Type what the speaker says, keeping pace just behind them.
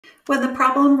When the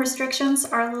problem restrictions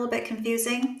are a little bit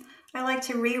confusing, I like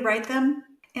to rewrite them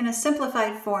in a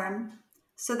simplified form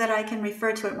so that I can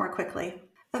refer to it more quickly.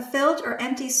 A filled or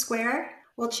empty square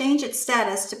will change its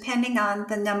status depending on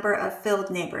the number of filled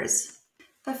neighbors.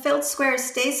 A filled square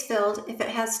stays filled if it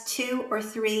has 2 or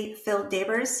 3 filled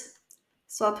neighbors.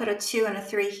 So I'll put a 2 and a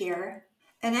 3 here.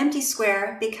 An empty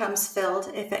square becomes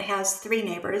filled if it has 3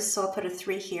 neighbors, so I'll put a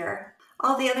 3 here.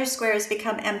 All the other squares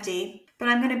become empty, but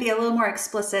I'm going to be a little more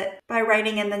explicit by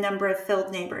writing in the number of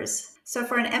filled neighbors. So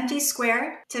for an empty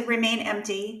square to remain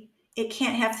empty, it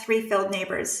can't have 3 filled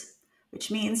neighbors,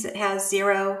 which means it has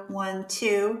 0, 1,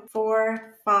 2,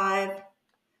 4, 5,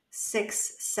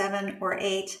 6, 7, or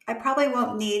 8. I probably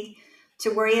won't need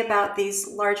to worry about these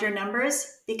larger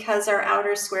numbers because our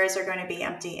outer squares are going to be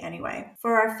empty anyway.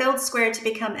 For our filled square to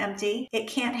become empty, it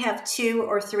can't have 2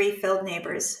 or 3 filled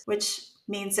neighbors, which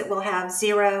means it will have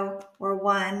 0 or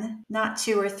 1, not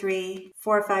 2 or 3,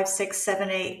 4, 5, 6, 7,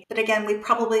 8. But again, we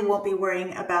probably won't be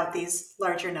worrying about these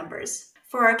larger numbers.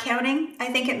 For our counting, I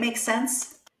think it makes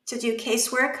sense to do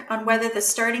casework on whether the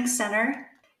starting center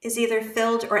is either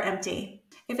filled or empty.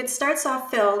 If it starts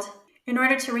off filled, in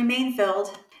order to remain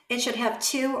filled, it should have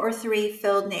 2 or 3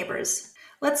 filled neighbors.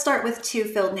 Let's start with 2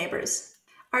 filled neighbors.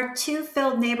 Our 2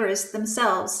 filled neighbors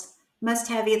themselves must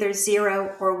have either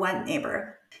 0 or 1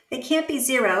 neighbor. They can't be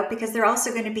 0 because they're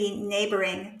also going to be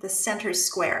neighboring the center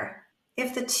square.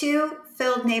 If the 2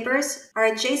 filled neighbors are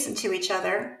adjacent to each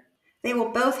other, they will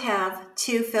both have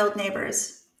 2 filled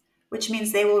neighbors, which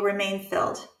means they will remain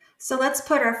filled. So let's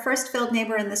put our first filled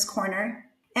neighbor in this corner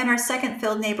and our second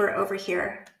filled neighbor over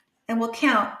here, and we'll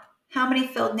count how many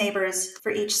filled neighbors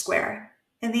for each square.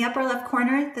 In the upper left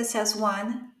corner, this has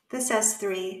 1, this has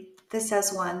 3, this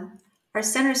has 1. Our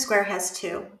center square has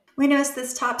 2. We notice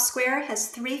this top square has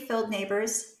 3 filled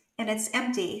neighbors and it's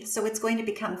empty, so it's going to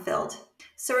become filled.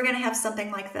 So we're going to have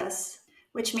something like this,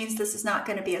 which means this is not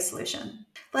going to be a solution.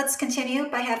 Let's continue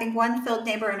by having 1 filled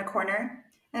neighbor in a corner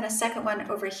and a second one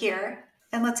over here.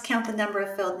 And let's count the number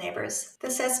of filled neighbors.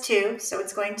 This has 2, so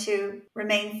it's going to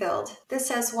remain filled. This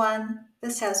has 1,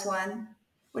 this has 1,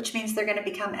 which means they're going to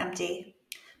become empty.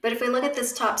 But if we look at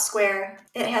this top square,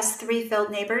 it has 3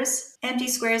 filled neighbors. Empty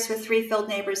squares with 3 filled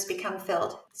neighbors become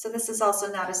filled. So this is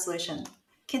also not a solution.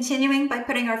 Continuing by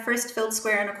putting our first filled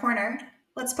square in a corner,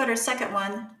 let's put our second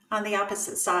one on the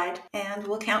opposite side, and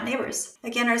we'll count neighbors.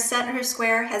 Again, our center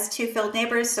square has 2 filled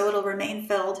neighbors, so it'll remain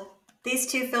filled.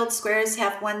 These 2 filled squares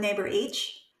have 1 neighbor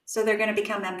each, so they're going to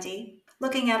become empty.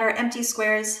 Looking at our empty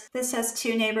squares, this has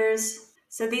 2 neighbors,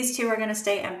 so these 2 are going to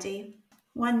stay empty.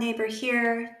 1 neighbor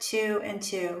here, 2, and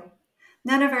 2.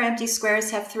 None of our empty squares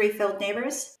have 3 filled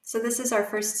neighbors, so this is our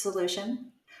first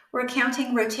solution. We're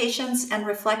counting rotations and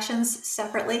reflections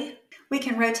separately. We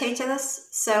can rotate to this,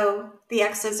 so the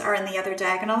x's are in the other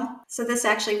diagonal, so this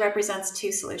actually represents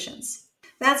 2 solutions.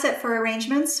 That's it for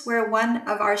arrangements where one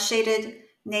of our shaded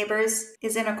neighbors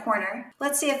is in a corner.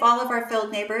 Let's see if all of our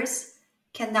filled neighbors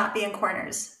cannot be in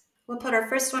corners. We'll put our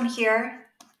first one here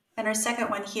and our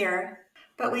second one here,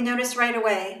 but we notice right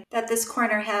away that this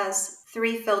corner has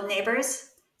 3 filled neighbors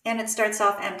and it starts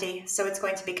off empty, so it's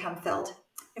going to become filled.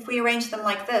 If we arrange them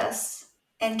like this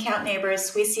and count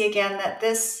neighbors, we see again that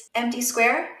this empty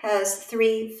square has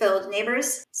 3 filled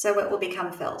neighbors, so it will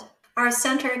become filled. Our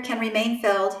center can remain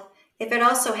filled if it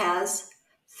also has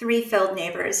 3 filled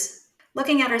neighbors.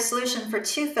 Looking at our solution for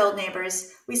 2 filled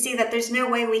neighbors, we see that there's no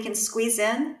way we can squeeze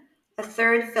in a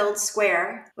third filled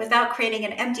square without creating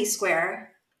an empty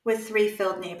square with 3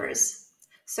 filled neighbors.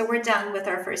 So we're done with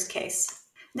our first case.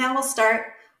 Now we'll start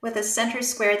with a center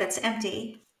square that's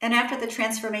empty, and after the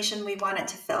transformation we want it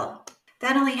to fill.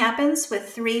 That only happens with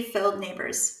 3 filled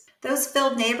neighbors. Those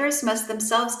filled neighbors must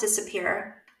themselves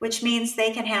disappear, which means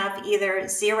they can have either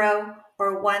 0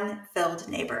 or 1 filled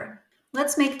neighbor.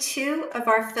 Let's make 2 of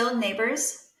our filled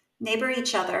neighbors neighbor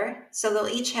each other, so they'll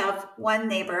each have 1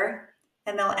 neighbor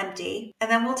and they'll empty.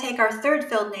 And then we'll take our third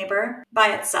filled neighbor by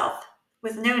itself.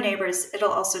 With no neighbors,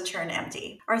 it'll also turn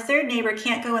empty. Our third neighbor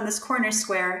can't go in this corner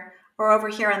square or over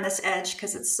here on this edge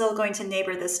because it's still going to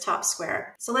neighbor this top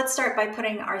square. So let's start by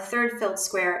putting our third filled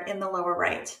square in the lower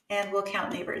right, and we'll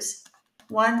count neighbors.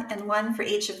 1 and 1 for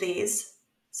each of these.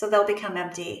 So they'll become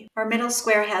empty. Our middle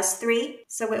square has 3,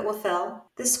 so it will fill.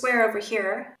 This square over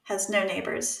here has no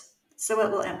neighbors, so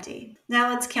it will empty. Now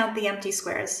let's count the empty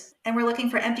squares. And we're looking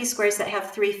for empty squares that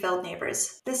have 3 filled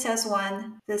neighbors. This has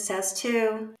 1, this has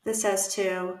 2, this has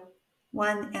 2,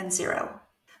 1, and 0.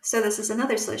 So this is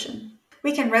another solution.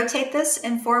 We can rotate this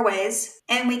in 4 ways,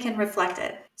 and we can reflect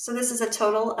it. So this is a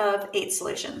total of 8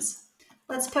 solutions.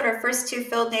 Let's put our first 2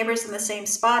 filled neighbors in the same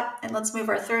spot, and let's move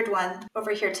our third one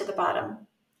over here to the bottom.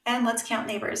 And let's count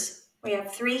neighbors. We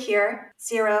have 3 here,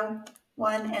 0,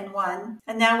 1, and 1.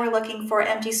 And now we're looking for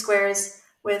empty squares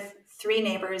with 3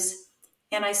 neighbors.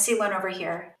 And I see one over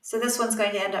here. So this one's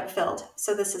going to end up filled.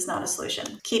 So this is not a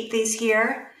solution. Keep these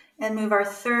here and move our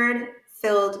third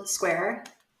filled square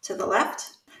to the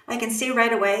left. I can see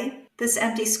right away this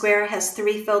empty square has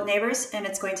 3 filled neighbors and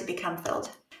it's going to become filled.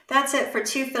 That's it for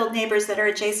 2 filled neighbors that are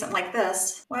adjacent like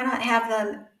this. Why not have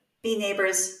them be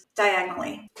neighbors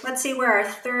diagonally? Let's see where our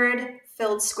third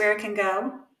filled square can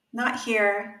go. Not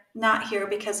here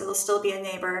because it'll still be a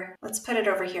neighbor. Let's put it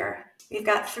over here. We've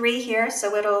got 3 here,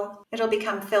 so it'll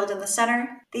become filled in the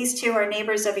center. These 2 are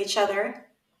neighbors of each other,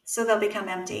 so they'll become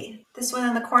empty. This one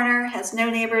in the corner has no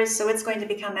neighbors, so it's going to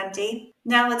become empty.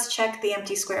 Now let's check the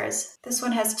empty squares. This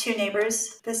one has 2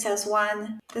 neighbors. This has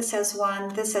 1, this has 1,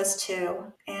 this has 2,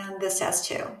 and this has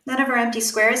 2. None of our empty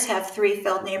squares have 3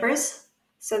 filled neighbors,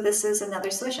 so this is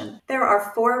another solution. There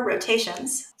are 4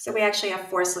 rotations, so we actually have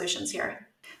 4 solutions here.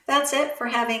 That's it for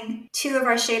having 2 of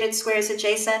our shaded squares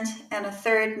adjacent and a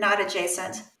third not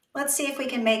adjacent. Let's see if we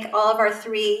can make all of our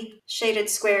 3 shaded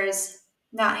squares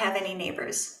not have any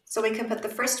neighbors. So we could put the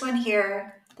first one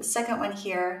here, the second one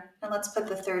here, and let's put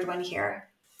the third one here.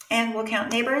 And we'll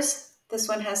count neighbors. This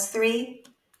one has 3,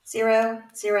 0,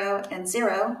 0, and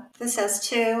 0. This has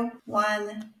 2,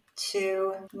 1,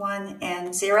 2, 1,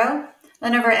 and 0.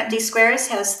 None of our empty squares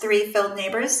has 3 filled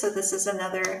neighbors, so this is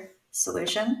another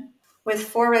solution. With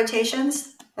 4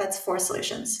 rotations, that's 4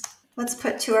 solutions. Let's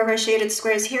put 2 of our shaded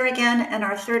squares here again and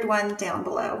our third one down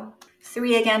below.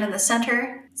 3 again in the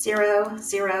center, 0,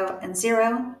 0, and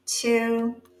 0,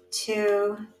 2,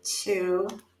 2, 2,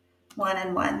 1,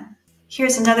 and 1.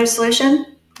 Here's another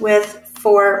solution with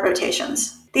 4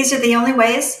 rotations. These are the only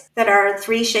ways that our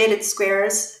 3 shaded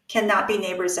squares cannot be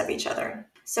neighbors of each other.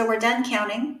 So we're done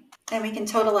counting and we can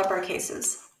total up our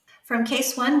cases. From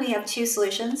case 1, we have 2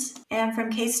 solutions, and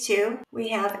from case 2, we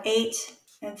have 8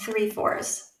 and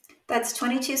 3/4. That's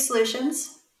 22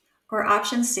 solutions, or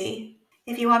option C.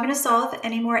 If you want me to solve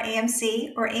any more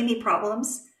AMC or AMY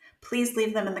problems, please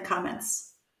leave them in the comments.